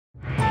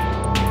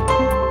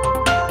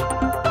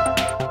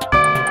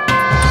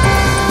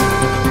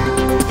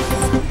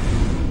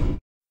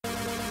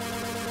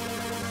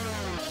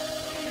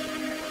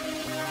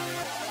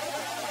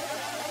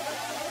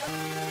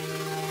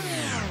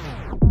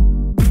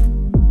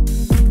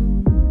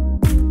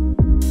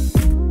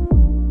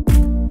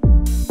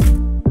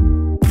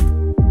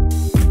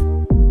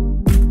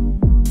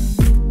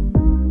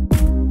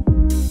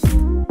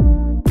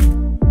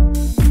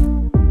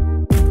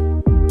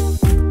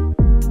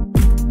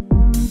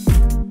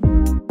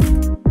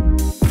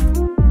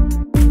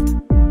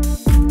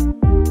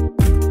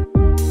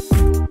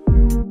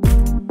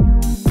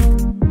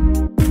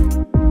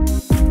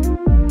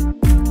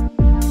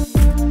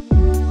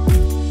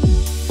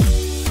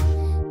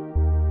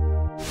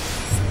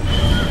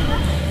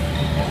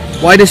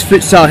Why does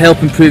futsal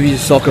help improve you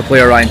as a soccer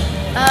player, Ryan?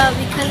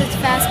 Because it's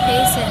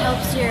fast-paced, it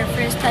helps your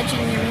first touch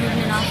and your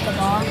movement off the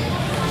ball.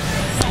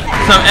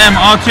 So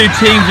our two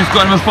teams just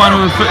got in the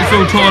final of the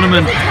futsal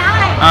tournament.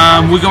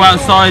 We go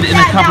outside in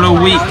a couple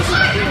of weeks.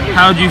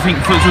 How do you think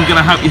futsal is going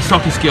to help your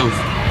soccer skills?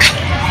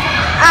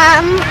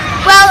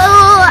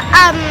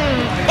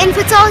 In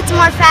futsal it's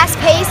more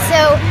fast-paced,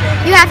 so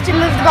you have to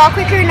move the ball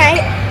quicker, and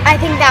I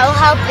think that will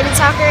help in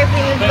soccer if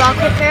we move the ball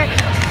quicker.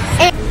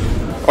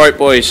 Alright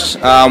boys,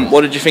 what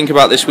did you think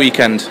about this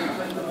weekend? It was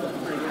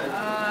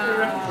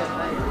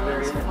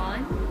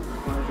fun.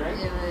 It was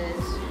really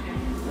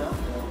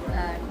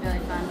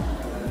fun.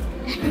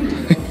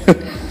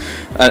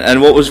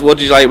 And what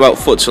did you like about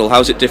futsal?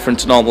 How's it different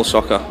to normal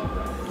soccer?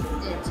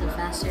 It's a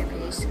faster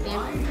paced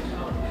game.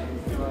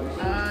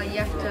 You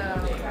have to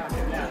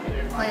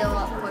play a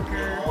lot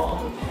quicker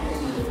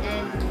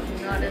and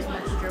not as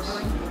much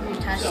dribbling. You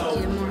touch to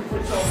do more.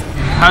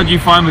 How do you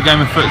find the game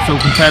of futsal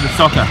compared to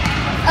soccer?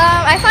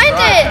 I find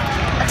it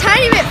a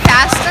tiny bit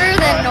faster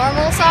than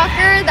normal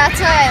soccer. That's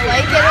why I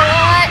like it a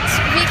lot,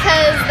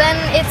 because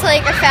then it's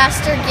like a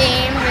faster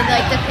game with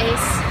like the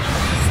pace.